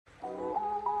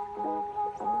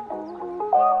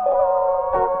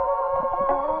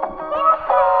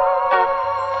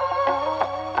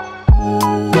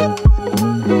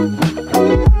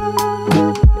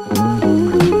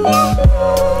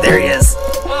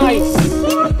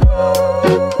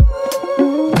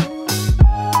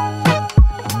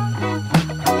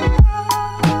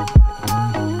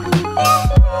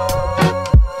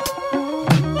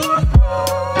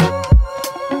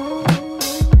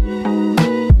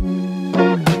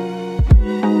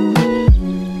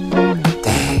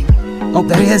Oh,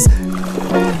 there he is.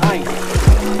 Nice.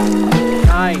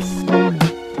 Nice.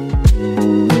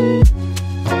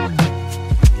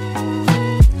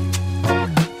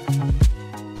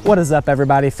 What is up,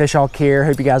 everybody? Fish Hawk here.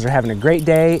 Hope you guys are having a great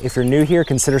day. If you're new here,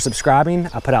 consider subscribing.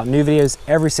 I put out new videos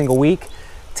every single week.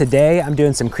 Today, I'm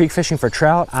doing some creek fishing for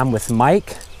trout. I'm with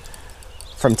Mike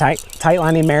from Tight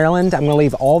Lining, Maryland. I'm gonna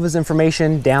leave all of his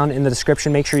information down in the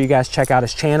description. Make sure you guys check out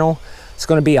his channel. It's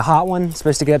gonna be a hot one. It's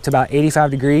supposed to get up to about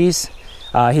 85 degrees.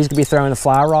 He's gonna be throwing the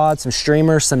fly rod, some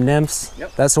streamers, some nymphs,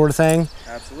 that sort of thing.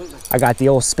 Absolutely. I got the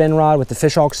old spin rod with the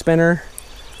Fish Hawk spinner.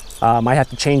 Might have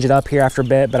to change it up here after a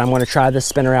bit, but I'm gonna try this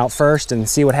spinner out first and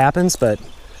see what happens, but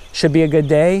should be a good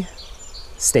day.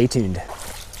 Stay tuned.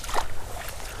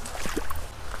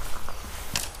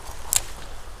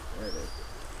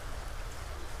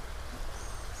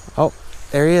 Oh,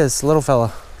 there he is, little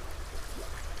fella.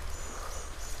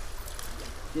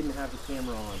 Didn't have the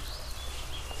camera on.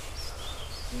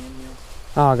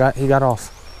 Oh, he got off.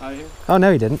 Out here? Oh,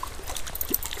 no, he didn't.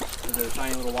 Is it a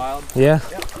tiny little wild? Yeah.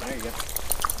 Yep, there you go.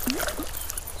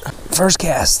 First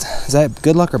cast. Is that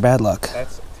good luck or bad luck?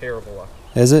 That's terrible luck.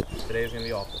 Is it? Today's gonna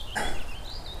be awful.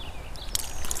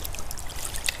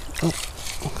 Oh,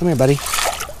 come here, buddy.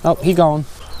 Oh, he gone.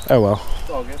 Oh, well. It's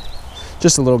all good.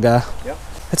 Just a little guy. Yep.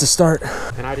 It's a start.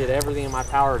 And I did everything in my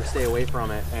power to stay away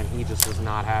from it, and he just was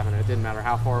not having it. It didn't matter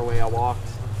how far away I walked.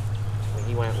 When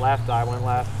he went left, I went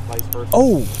left, vice versa.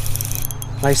 Oh,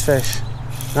 nice fish.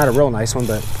 Not a real nice one,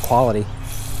 but quality.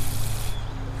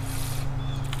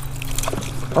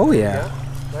 Oh, yeah.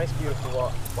 Nice,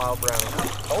 beautiful wild brown.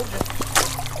 Told you.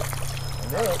 I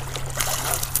knew it.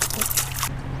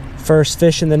 First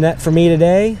fish in the net for me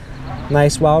today.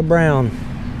 Nice wild brown.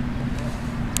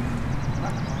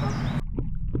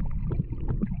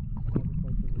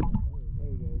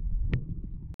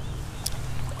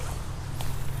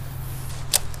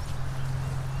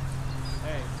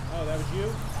 Oh, that was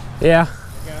you? Yeah.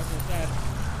 Okay, I was gonna say.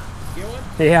 Get one?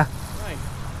 Yeah. Nice.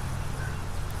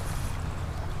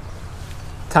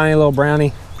 Tiny little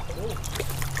brownie. Cool. I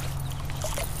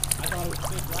thought it was a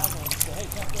big live one. So, hey,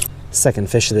 check this. Second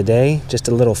fish of the day, just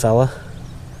a little fella.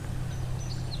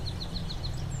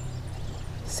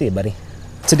 See you, buddy.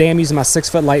 Today I'm using my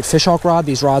 6-foot light Fish Hawk rod.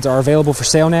 These rods are available for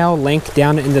sale now. Link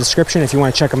down in the description if you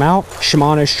want to check them out.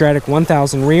 Shimano Stratic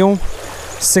 1000 reel.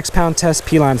 6-pound test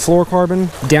P-line fluorocarbon.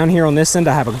 Down here on this end,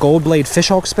 I have a gold blade Fish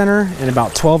Hawk spinner, and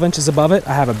about 12 inches above it,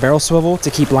 I have a barrel swivel to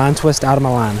keep line twist out of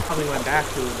my line. Probably went back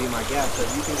to would be my guess, but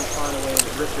you can just find a way to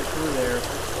rip it through there.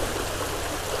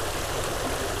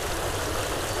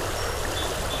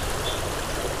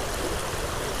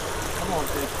 Come on,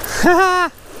 dude.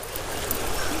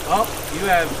 Oh,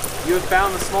 you have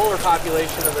found the smaller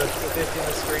population of the fish in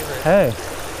the streamer. Hey,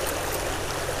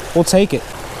 we'll take it.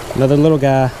 Another little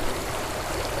guy.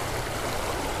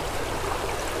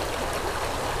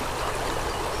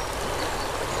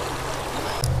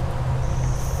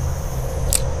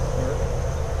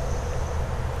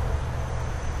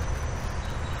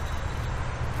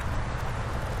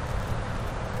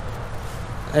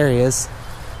 There he is.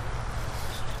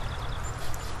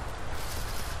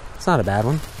 It's not a bad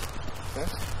one. Okay.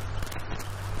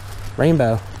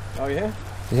 Rainbow. Oh yeah?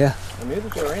 Yeah. I knew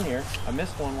that they were in here. I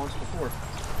missed one once before.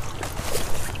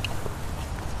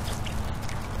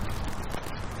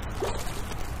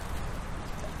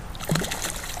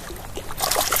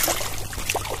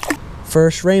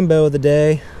 First rainbow of the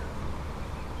day.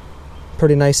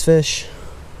 Pretty nice fish.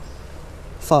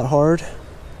 Fought hard.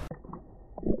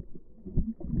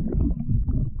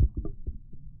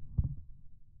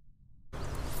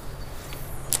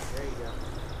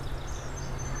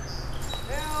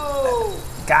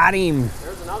 Got him.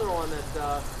 There's another one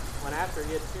that went after.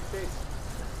 He had 2 fish.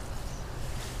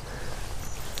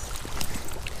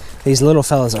 These little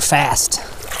fellas are fast.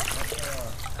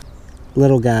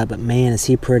 Little guy, but man, is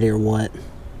he pretty or what?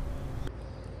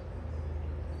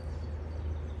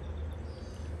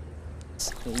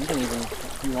 Yeah, you can even,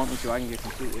 if you want me to, I can get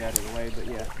completely out of the way, but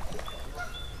yeah.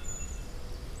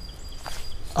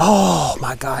 Oh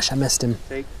my gosh, I missed him.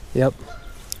 Take? Yep.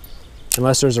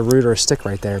 Unless there's a root or a stick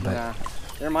right there, but. Yeah,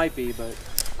 there might be, but.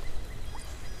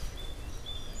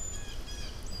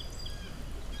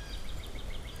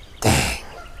 Dang.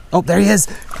 Oh, there he is.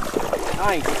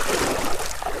 Nice.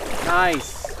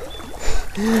 Nice.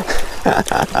 There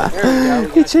we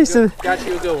go. He chased it. Got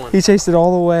you a good one. He chased it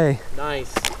all the way.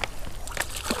 Nice.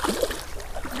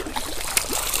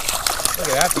 Look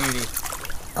at that beauty.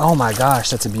 Oh my gosh,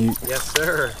 that's a beaut. Yes,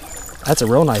 sir. That's a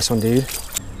real nice one, dude.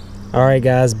 All right,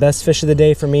 guys, best fish of the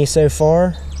day for me so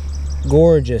far.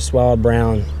 Gorgeous wild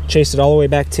brown. Chased it all the way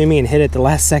back to me and hit it the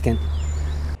last second.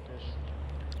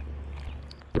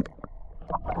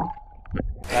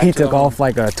 He took off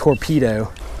like a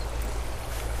torpedo.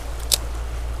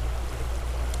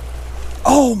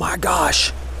 Oh my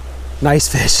gosh. Nice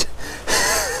fish.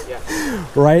 Yeah.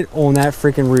 Right on that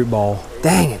freaking root ball.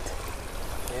 Dang it.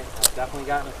 Yeah, I've definitely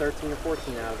gotten a 13 or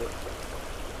 14 out of it.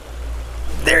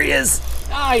 There he is.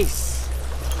 Nice.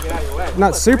 Get out of your way.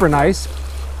 Not super nice.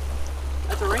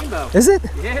 That's a rainbow. Is it?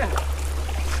 Yeah.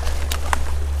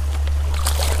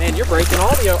 Man, you're breaking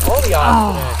all the odds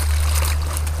today.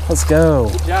 Let's go.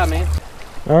 Good job, man.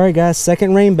 All right, guys,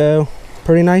 second rainbow.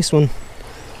 Pretty nice one.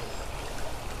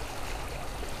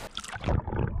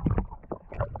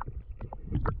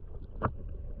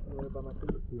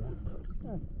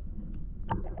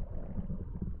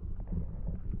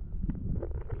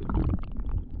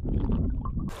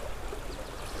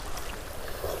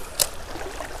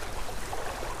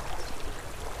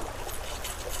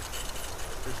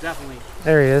 There's definitely...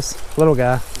 There he is, little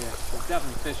guy. Yeah, there's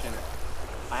definitely fish in it.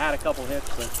 I had a couple hits,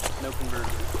 but no conversion.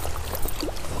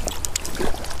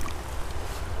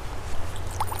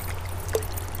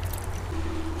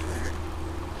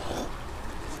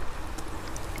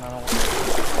 I don't want to...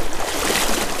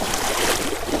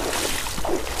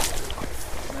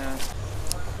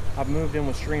 Nah. I've moved in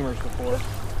with streamers before.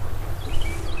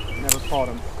 Never caught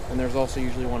them. And there's also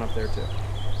usually one up there too.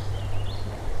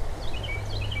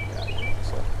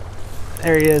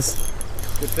 There he is.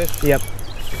 Good fish? Yep.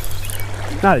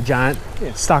 Not a giant,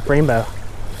 stock rainbow.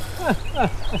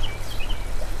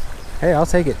 Hey, I'll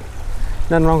take it.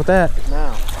 Nothing wrong with that. No,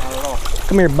 not at all.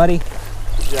 Come here, buddy.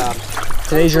 Good job.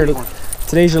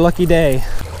 Today's your lucky day.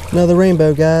 Another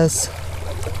rainbow, guys.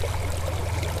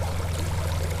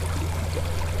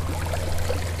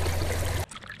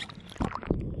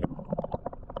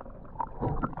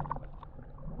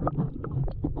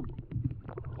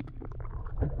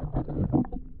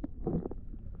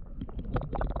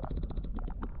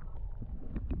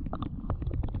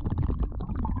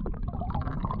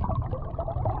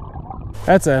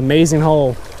 That's an amazing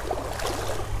hole.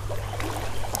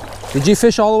 Did you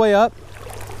fish all the way up?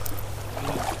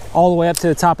 All the way up to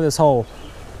the top of this hole?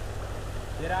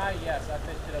 Did I? Yes, I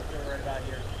fished it up there right about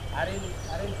here. I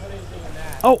didn't put anything in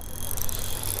that. Oh!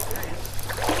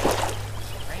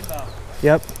 Rainbow.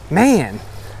 Yep. Man,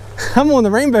 I'm on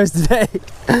the rainbows today.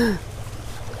 I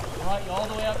brought you all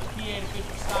the way up to PA to fish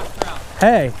for stock trout.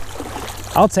 Hey,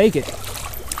 I'll take it.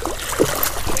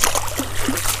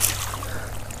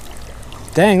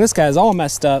 Dang, this guy's all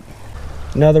messed up.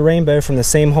 Another rainbow from the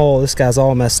same hole. This guy's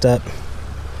all messed up.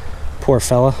 Poor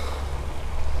fella.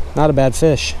 Not a bad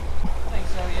fish.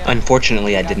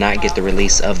 Unfortunately, I did not get the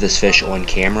release of this fish on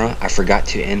camera. I forgot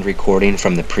to end recording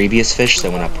from the previous fish, so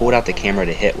when I pulled out the camera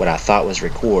to hit what I thought was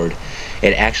record,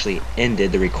 it actually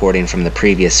ended the recording from the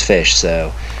previous fish,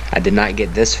 so I did not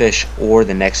get this fish or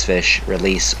the next fish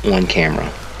release on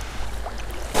camera.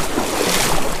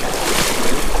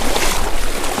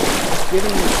 Giving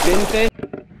you spin fish.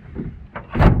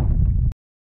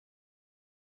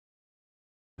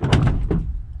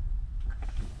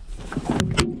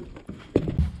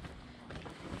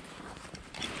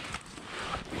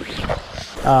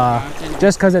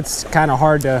 Just because it's kind of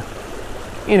hard to,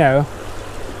 you know,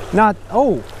 not,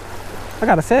 oh, I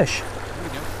got a fish. There we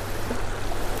go.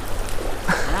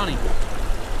 Brownie.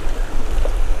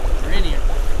 They're in here.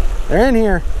 They're in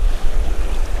here.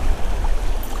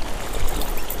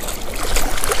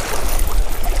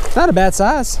 Not a bad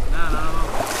size.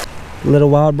 No. Little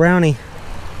wild brownie.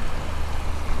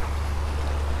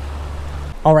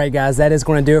 All right, guys, that is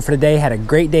going to do it for today. Had a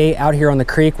great day out here on the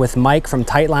creek with Mike from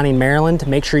Tightlining, Maryland.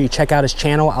 Make sure you check out his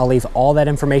channel. I'll leave all that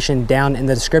information down in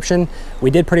the description. We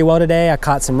did pretty well today. I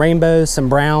caught some rainbows, some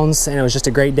browns, and it was just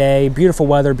a great day. Beautiful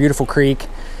weather, beautiful creek.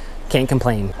 Can't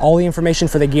complain. All the information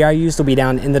for the gear I used will be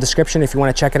down in the description if you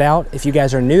want to check it out. If you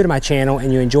guys are new to my channel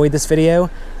and you enjoyed this video,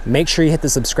 make sure you hit the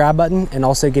subscribe button and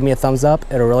also give me a thumbs up.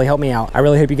 It'll really help me out. I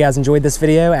really hope you guys enjoyed this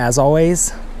video. As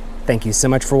always, thank you so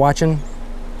much for watching.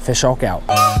 Fish Hawk out.